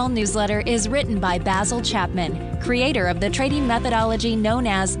Opening Call newsletter is written by Basil Chapman, creator of the trading methodology known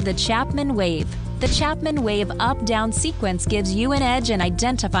as the Chapman Wave. The Chapman Wave up-down sequence gives you an edge in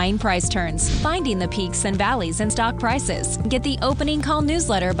identifying price turns, finding the peaks and valleys in stock prices. Get the Opening Call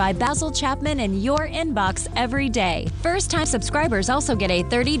newsletter by Basil Chapman in your inbox every day. First-time subscribers also get a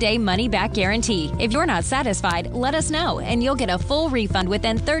 30-day money-back guarantee. If you're not satisfied, let us know, and you'll get a full refund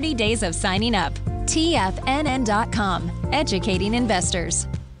within 30 days of signing up. TFNN.com, educating investors.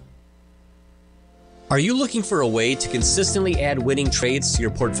 Are you looking for a way to consistently add winning trades to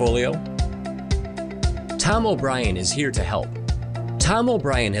your portfolio? Tom O'Brien is here to help. Tom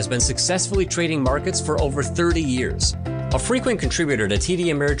O'Brien has been successfully trading markets for over 30 years. A frequent contributor to TD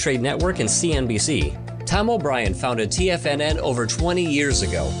Ameritrade Network and CNBC, Tom O'Brien founded TFNN over 20 years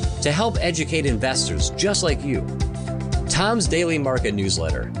ago to help educate investors just like you. Tom's daily market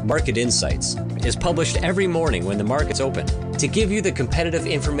newsletter, Market Insights, is published every morning when the market's open to give you the competitive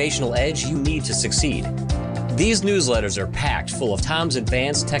informational edge you need to succeed. These newsletters are packed full of Tom's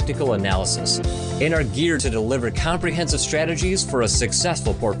advanced technical analysis and are geared to deliver comprehensive strategies for a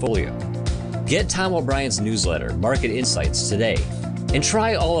successful portfolio. Get Tom O'Brien's newsletter, Market Insights, today and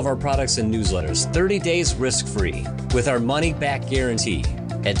try all of our products and newsletters 30 days risk-free with our money-back guarantee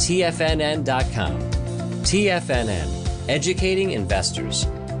at TFNN.com. TFNN. Educating investors.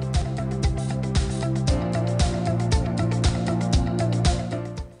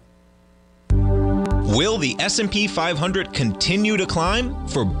 Will the S&P 500 continue to climb?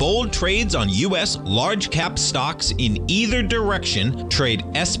 For bold trades on U.S. large-cap stocks in either direction, trade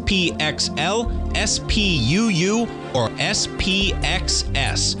SPXL, SPUU, or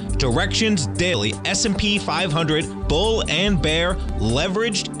SPXS. Directions Daily S&P 500 Bull and Bear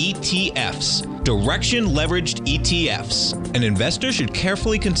Leveraged ETFs. Direction Leveraged ETFs. An investor should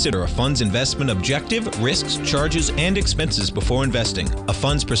carefully consider a fund's investment objective, risks, charges, and expenses before investing. A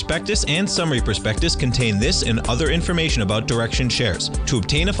fund's prospectus and summary prospectus contain this and other information about Direction shares. To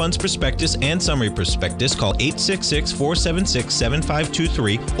obtain a fund's prospectus and summary prospectus, call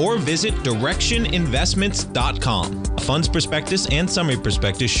 866-476-7523 or visit directioninvestments.com. A fund's prospectus and summary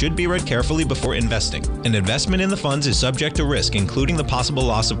prospectus should be read carefully before investing. An investment in the funds is subject to risk, including the possible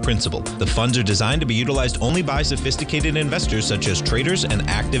loss of principal. The funds are designed to be utilized only by sophisticated investors such as traders and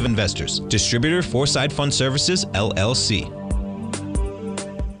active investors. Distributor Foreside Fund Services, LLC.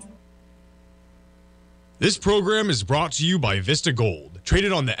 This program is brought to you by Vista Gold,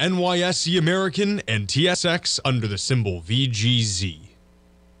 traded on the NYSE American and TSX under the symbol VGZ.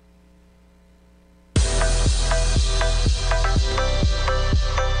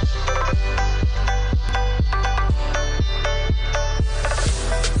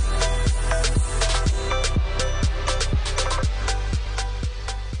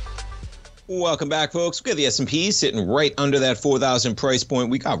 Welcome back, folks. We got the S&P sitting right under that 4,000 price point.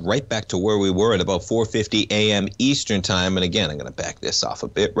 We got right back to where we were at about 4:50 a.m. Eastern time. And again, I'm going to back this off a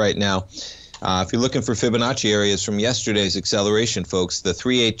bit right now. If you're looking for Fibonacci areas from yesterday's acceleration, folks, the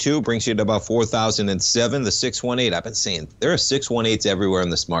 382 brings you to about 4,007. The 618, I've been saying there are 618s everywhere in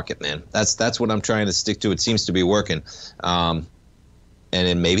this market, man. That's what I'm trying to stick to. It seems to be working. And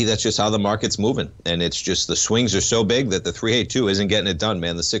then maybe that's just how the market's moving. And it's just the swings are so big that the 382 isn't getting it done,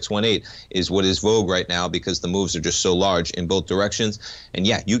 man. The 618 is what is vogue right now because the moves are just so large in both directions. And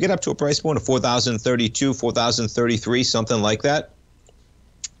yeah, you get up to a price point of 4,032, 4,033, something like that.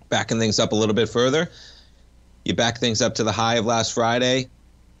 Backing things up a little bit further. You back things up to the high of last Friday.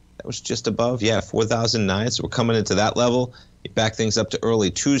 That was just above, 4,009. So we're coming into that level. You back things up to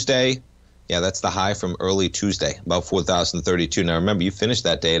early Tuesday. Yeah, that's the high from early Tuesday, about 4,032. Now, remember, you finished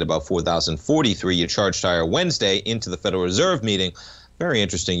that day at about 4,043. You charged higher Wednesday into the Federal Reserve meeting. Very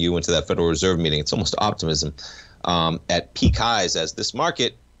interesting you went to that Federal Reserve meeting. It's almost optimism at peak highs as this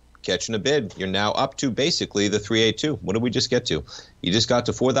market catching a bid. You're now up to basically the 382. What did we just get to? You just got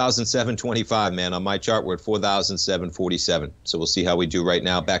to 4,725, man. On my chart, we're at 4,747. So we'll see how we do right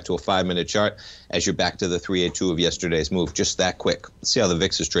now. Back to a 5-minute chart as you're back to the 382 of yesterday's move. Just that quick. Let's see how the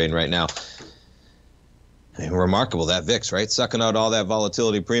VIX is trading right now. I mean, remarkable, that VIX, right? Sucking out all that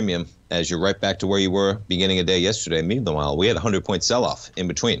volatility premium as you're right back to where you were beginning of day yesterday. Meanwhile, we had a 100-point sell-off in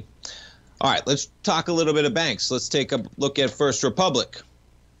between. All right, let's talk a little bit of banks. Let's take a look at First Republic.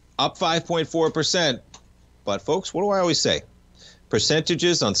 Up 5.4%. But, folks, what do I always say?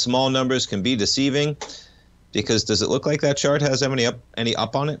 Percentages on small numbers can be deceiving because does it look like that chart has any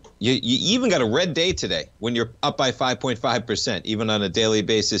up on it? You even got a red day today when you're up by 5.5%, even on a daily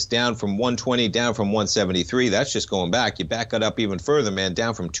basis, down from 120, down from 173. That's just going back. You back it up even further, man,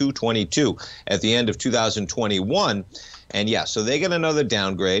 down from 222 at the end of 2021. And, yeah, so they get another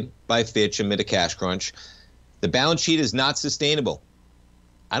downgrade by Fitch amid a cash crunch. The balance sheet is not sustainable.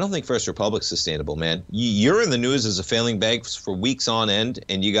 I don't think First Republic's sustainable, man. You're in the news as a failing bank for weeks on end,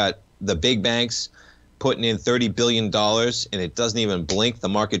 and you got the big banks putting in $30 billion, and it doesn't even blink. The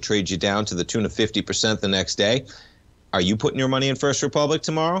market trades you down to the tune of 50% the next day. Are you putting your money in First Republic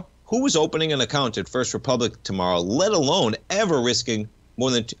tomorrow? Who is opening an account at First Republic tomorrow, let alone ever risking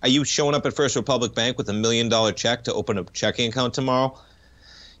more than... Are you showing up at First Republic Bank with $1 million check to open a checking account tomorrow?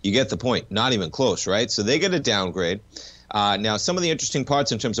 You get the point. Not even close, right? So they get a downgrade. Now, some of the interesting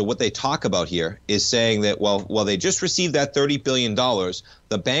parts in terms of what they talk about here is saying that, while they just received that $30 billion,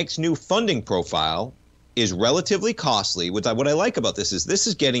 the bank's new funding profile is relatively costly. What I like about this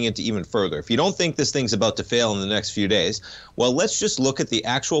is getting into even further. If you don't think this thing's about to fail in the next few days, well, let's just look at the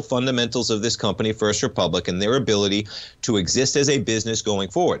actual fundamentals of this company, First Republic, and their ability to exist as a business going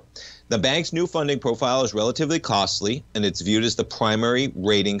forward. The bank's new funding profile is relatively costly, and it's viewed as the primary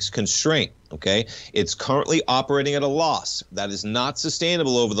ratings constraint. Okay, it's currently operating at a loss. That is not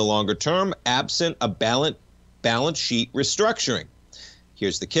sustainable over the longer term, absent a balance sheet restructuring.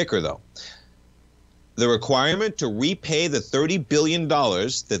 Here's the kicker, though. The requirement to repay the $30 billion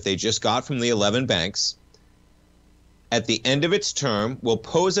that they just got from the 11 banks at the end of its term will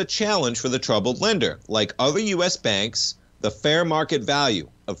pose a challenge for the troubled lender. Like other U.S. banks, the fair market value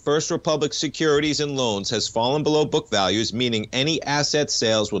of First Republic securities and loans has fallen below book values, meaning any asset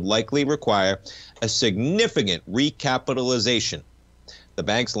sales would likely require a significant recapitalization. The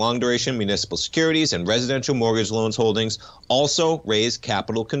bank's long-duration municipal securities and residential mortgage loans holdings also raise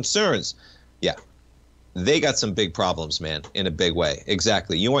capital concerns. Yeah, they got some big problems, man, in a big way.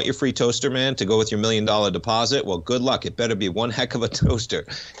 Exactly. You want your free toaster, man, to go with your $1 million deposit? Well, good luck. It better be one heck of a toaster,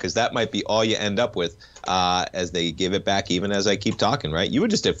 because that might be all you end up with as they give it back, even as I keep talking, right? You were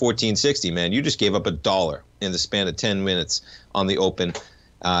just at $14.60, man. You just gave up $1 in the span of 10 minutes on the open,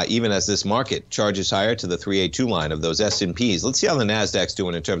 even as this market charges higher to the 382 line of those S&Ps. Let's see how the NASDAQ's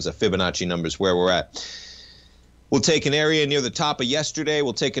doing in terms of Fibonacci numbers, where we're at. We'll take an area near the top of yesterday.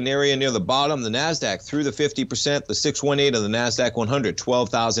 We'll take an area near the bottom. The NASDAQ through the 50%. The 618 of the NASDAQ 100,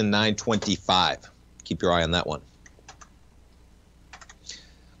 12,925. Keep your eye on that one.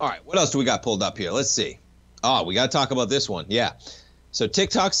 All right, what else do we got pulled up here? Let's see. Oh, we got to talk about this one. Yeah. So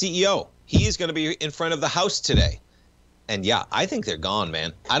TikTok CEO, he's going to be in front of the House today. And yeah, I think they're gone,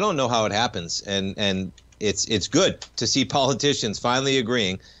 man. I don't know how it happens. And it's good to see politicians finally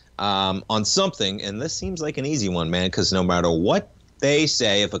agreeing on something, and this seems like an easy one, man, because no matter what they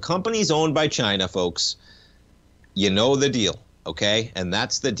say, if a company's owned by China, folks, you know the deal, okay? And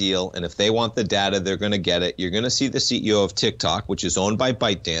that's the deal, and if they want the data, they're going to get it. You're going to see the CEO of TikTok, which is owned by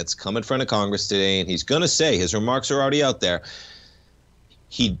ByteDance, come in front of Congress today, and he's going to say, his remarks are already out there,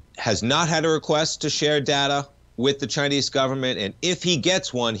 he has not had a request to share data with the Chinese government, and if he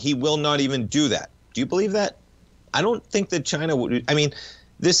gets one, he will not even do that. Do you believe that? I don't think that China would. I mean,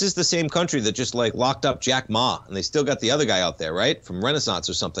 this is the same country that just like locked up Jack Ma, and they still got the other guy out there, right? From Renaissance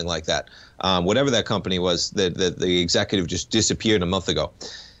or something like that. Whatever that company was, the executive just disappeared a month ago.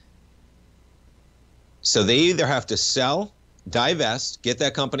 So they either have to sell, divest, get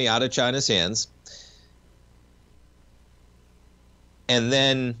that company out of China's hands, and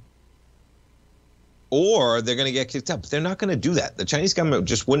then, or they're going to get kicked out. But they're not going to do that. The Chinese government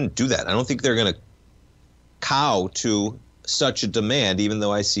just wouldn't do that. I don't think they're going to cow to such a demand, even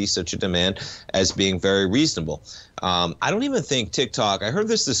though I see such a demand as being very reasonable. I don't even think TikTok, I heard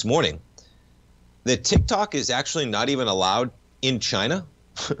this morning, that TikTok is actually not even allowed in China.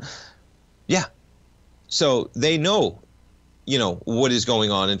 Yeah. So they know, what is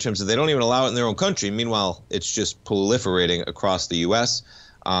going on in terms of they don't even allow it in their own country. Meanwhile, it's just proliferating across the U.S.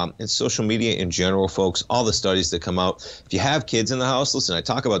 And social media in general, folks, all the studies that come out. If you have kids in the house, listen, I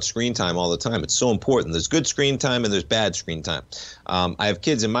talk about screen time all the time. It's so important. There's good screen time and there's bad screen time. I have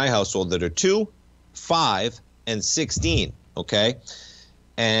kids in my household that are 2, 5, and 16, okay?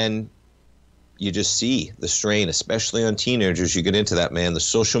 And you just see the strain, especially on teenagers. You get into that, man. The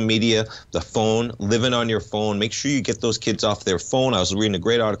social media, the phone, living on your phone. Make sure you get those kids off their phone. I was reading a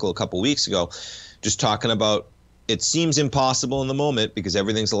great article a couple weeks ago just talking about it seems impossible in the moment because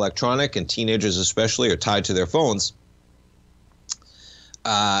everything's electronic and teenagers especially are tied to their phones.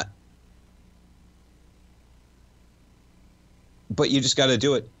 But you just got to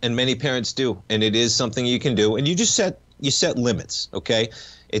do it, and many parents do, and it is something you can do. And you just set limits, okay?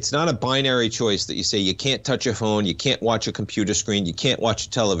 It's not a binary choice that you say you can't touch your phone, you can't watch a computer screen, you can't watch a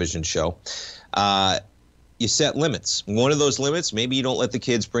television show. You set limits. One of those limits, maybe you don't let the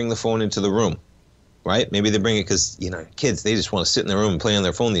kids bring the phone into the room. Right? Maybe they bring it because, kids, they just want to sit in their room and play on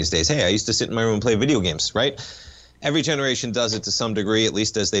their phone these days. Hey, I used to sit in my room and play video games, right? Every generation does it to some degree, at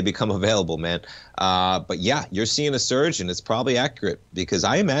least as they become available, man. But yeah, you're seeing a surge, and it's probably accurate because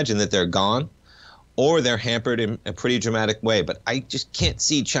I imagine that they're gone or they're hampered in a pretty dramatic way. But I just can't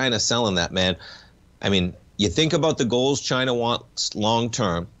see China selling that, man. I mean, you think about the goals China wants long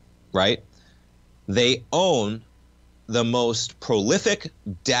term, right? They own the most prolific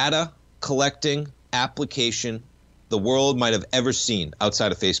data collecting application the world might have ever seen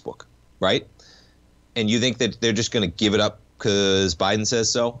outside of Facebook, right? And you think that they're just going to give it up because Biden says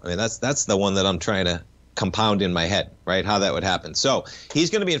so? I mean, that's the one that I'm trying to compound in my head, right? How that would happen. So he's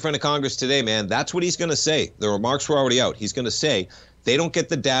going to be in front of Congress today, man. That's what he's going to say. The remarks were already out. He's going to say They don't get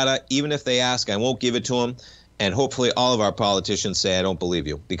the data. Even if they ask, I won't give it to them. And hopefully all of our politicians say, I don't believe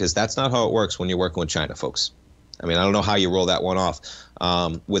you, because that's not how it works when you're working with China, folks. I mean, I don't know how you roll that one off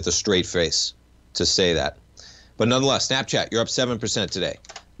with a straight face to say that. But nonetheless, Snapchat, you're up 7% today.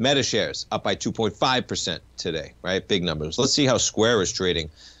 Meta shares up by 2.5% today, right? Big numbers. Let's see how Square is trading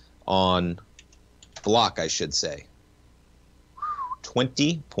on Block, I should say.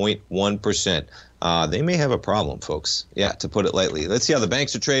 20.1%. They may have a problem, folks. Yeah, to put it lightly. Let's see how the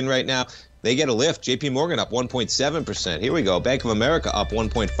banks are trading right now. They get a lift. JP Morgan up 1.7%. Here we go. Bank of America up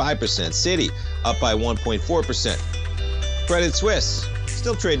 1.5%. Citi up by 1.4%. Credit Suisse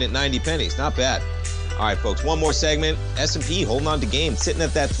still trading at 90 pennies. Not bad. All right, folks, one more segment. S&P holding on to gains, sitting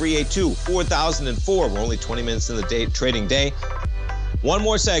at that 382, 4,004. We're only 20 minutes in the trading day. One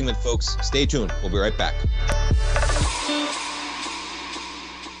more segment, folks. Stay tuned. We'll be right back.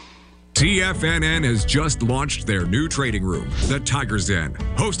 TFNN has just launched their new trading room, the Tiger's Den,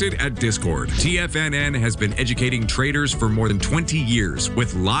 hosted at Discord. TFNN has been educating traders for more than 20 years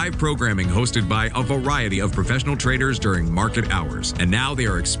with live programming hosted by a variety of professional traders during market hours. And now they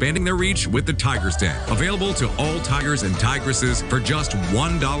are expanding their reach with the Tiger's Den, available to all tigers and tigresses for just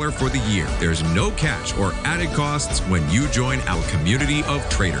 $1 for the year. There's no catch or added costs when you join our community of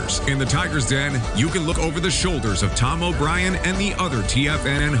traders. In the Tiger's Den, you can look over the shoulders of Tom O'Brien and the other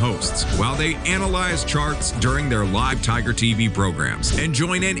TFNN hosts while they analyze charts during their live Tiger TV programs, and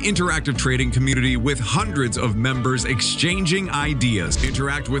join an interactive trading community with hundreds of members exchanging ideas.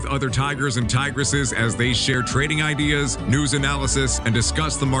 Interact with other tigers and tigresses as they share trading ideas, news analysis, and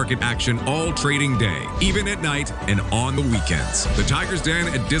discuss the market action all trading day, even at night and on the weekends. The Tiger's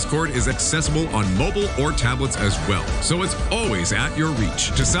Den at Discord is accessible on mobile or tablets as well, so it's always at your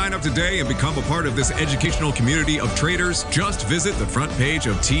reach. To sign up today and become a part of this educational community of traders, just visit the front page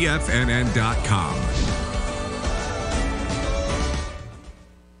of TFNN.com.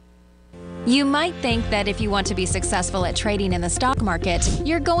 You might think that if you want to be successful at trading in the stock market,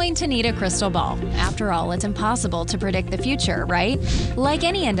 you're going to need a crystal ball. After all, it's impossible to predict the future, right? Like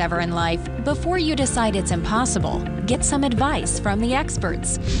any endeavor in life, before you decide it's impossible, get some advice from the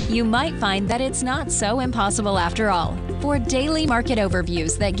experts. You might find that it's not so impossible after all. For daily market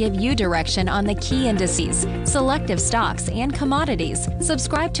overviews that give you direction on the key indices, selective stocks, and commodities,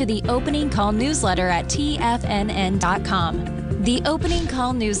 subscribe to the Opening Call newsletter at TFNN.com. The Opening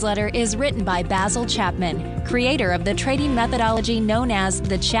Call newsletter is written by Basil Chapman, creator of the trading methodology known as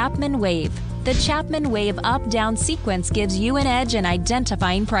the Chapman Wave. The Chapman Wave up-down sequence gives you an edge in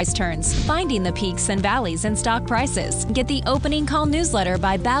identifying price turns, finding the peaks and valleys in stock prices. Get the Opening Call newsletter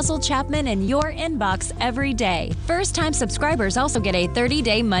by Basil Chapman in your inbox every day. First-time subscribers also get a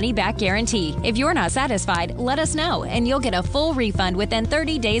 30-day money-back guarantee. If you're not satisfied, let us know, and you'll get a full refund within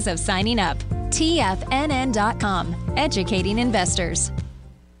 30 days of signing up. TFNN.com, educating investors.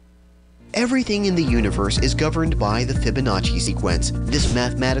 Everything in the universe is governed by the Fibonacci sequence. This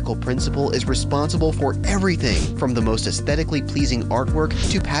mathematical principle is responsible for everything from the most aesthetically pleasing artwork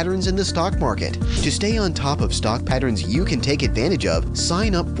to patterns in the stock market. To stay on top of stock patterns you can take advantage of,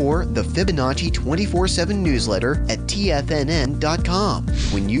 sign up for the Fibonacci 24/7 newsletter at TFNN.com.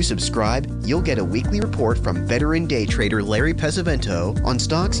 When you subscribe, you'll get a weekly report from veteran day trader Larry Pesavento on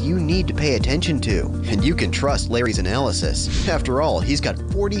stocks you need to pay attention to. And you can trust Larry's analysis. After all, he's got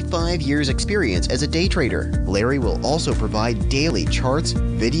 45 years experience as a day trader. Larry will also provide daily charts,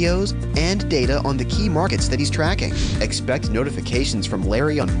 videos, and data on the key markets that he's tracking. Expect notifications from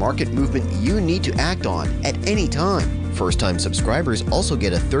Larry on market movement you need to act on at any time. First-time subscribers also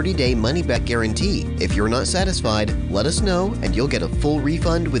get a 30-day money-back guarantee. If you're not satisfied, let us know and you'll get a full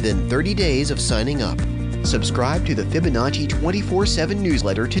refund within 30 days of signing up. Subscribe to the Fibonacci 24/7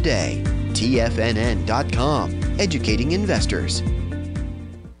 newsletter today. TFNN.com, educating investors.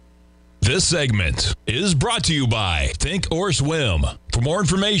 This segment is brought to you by Thinkorswim. For more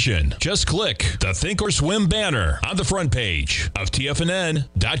information, just click the Thinkorswim banner on the front page of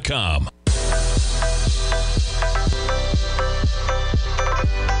TFNN.com.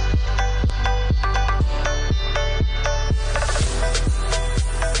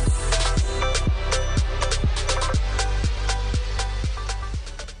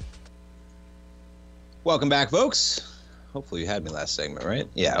 Welcome back, folks. Hopefully you had me last segment, right?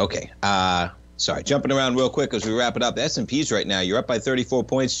 Yeah, okay. Sorry, jumping around real quick as we wrap it up. The S&Ps right now, you're up by 34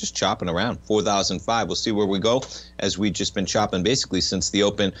 points, just chopping around, 4,005. We'll see where we go as we've just been chopping basically since the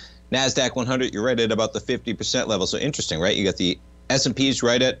open. NASDAQ 100, you're right at about the 50% level. So interesting, right? You got the S&Ps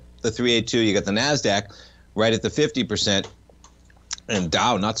right at the 382. You got the NASDAQ right at the 50%. And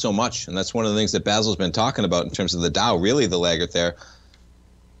Dow, not so much. And that's one of the things that Basil's been talking about in terms of the Dow, really the laggard there.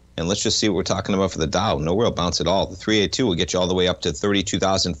 And let's just see what we're talking about for the Dow. No real bounce at all. The 382 will get you all the way up to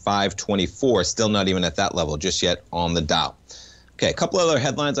 32,524. Still not even at that level just yet on the Dow. Okay, a couple other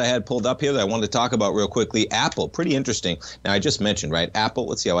headlines I had pulled up here that I wanted to talk about real quickly. Apple, pretty interesting. Now, I just mentioned, right, Apple,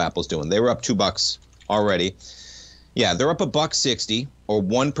 let's see how Apple's doing. They were up $2 already. Yeah, they're up $1.60 or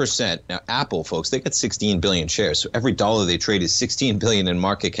 1%. Now, Apple, folks, they got 16 billion shares. So every dollar they trade is 16 billion in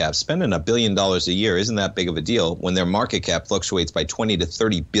market cap. Spending $1 billion a year isn't that big of a deal when their market cap fluctuates by $20 to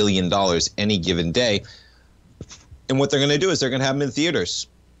 $30 billion any given day. And what they're going to do is they're going to have them in theaters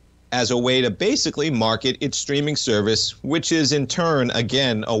as a way to basically market its streaming service, which is in turn,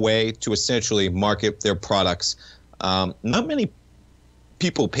 again, a way to essentially market their products. Not many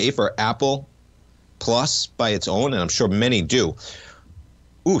people pay for Apple Plus by its own, and I'm sure many do.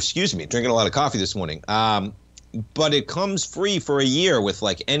 Ooh, excuse me, drinking a lot of coffee this morning. But it comes free for a year with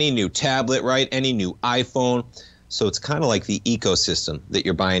like any new tablet, right? Any new iPhone. So it's kind of like the ecosystem that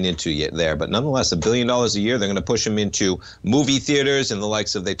you're buying into there. But nonetheless, $1 billion a year, they're going to push them into movie theaters and the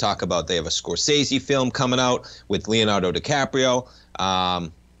likes of, they talk about, they have a Scorsese film coming out with Leonardo DiCaprio.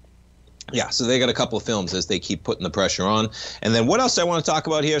 Yeah, so they got a couple of films as they keep putting the pressure on. And then what else I want to talk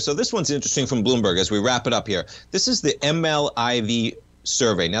about here? So this one's interesting from Bloomberg as we wrap it up here. This is the MLIV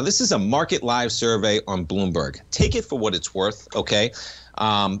survey. Now, this is a market live survey on Bloomberg. Take it for what it's worth, okay?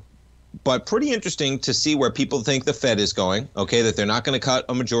 But pretty interesting to see where people think the Fed is going, okay, that they're not going to cut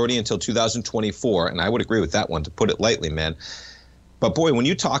a majority until 2024. And I would agree with that one, to put it lightly, man. But boy, when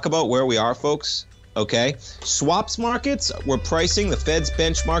you talk about where we are, folks, okay, swaps markets were pricing the Fed's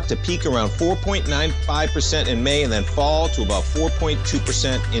benchmark to peak around 4.95% in May and then fall to about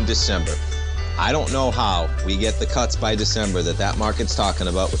 4.2% in December. I don't know how we get the cuts by December that market's talking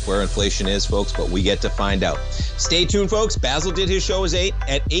about with where inflation is, folks, but we get to find out. Stay tuned, folks. Basil did his show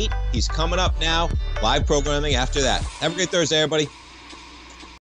at 8. He's coming up now. Live programming after that. Have a great Thursday, everybody.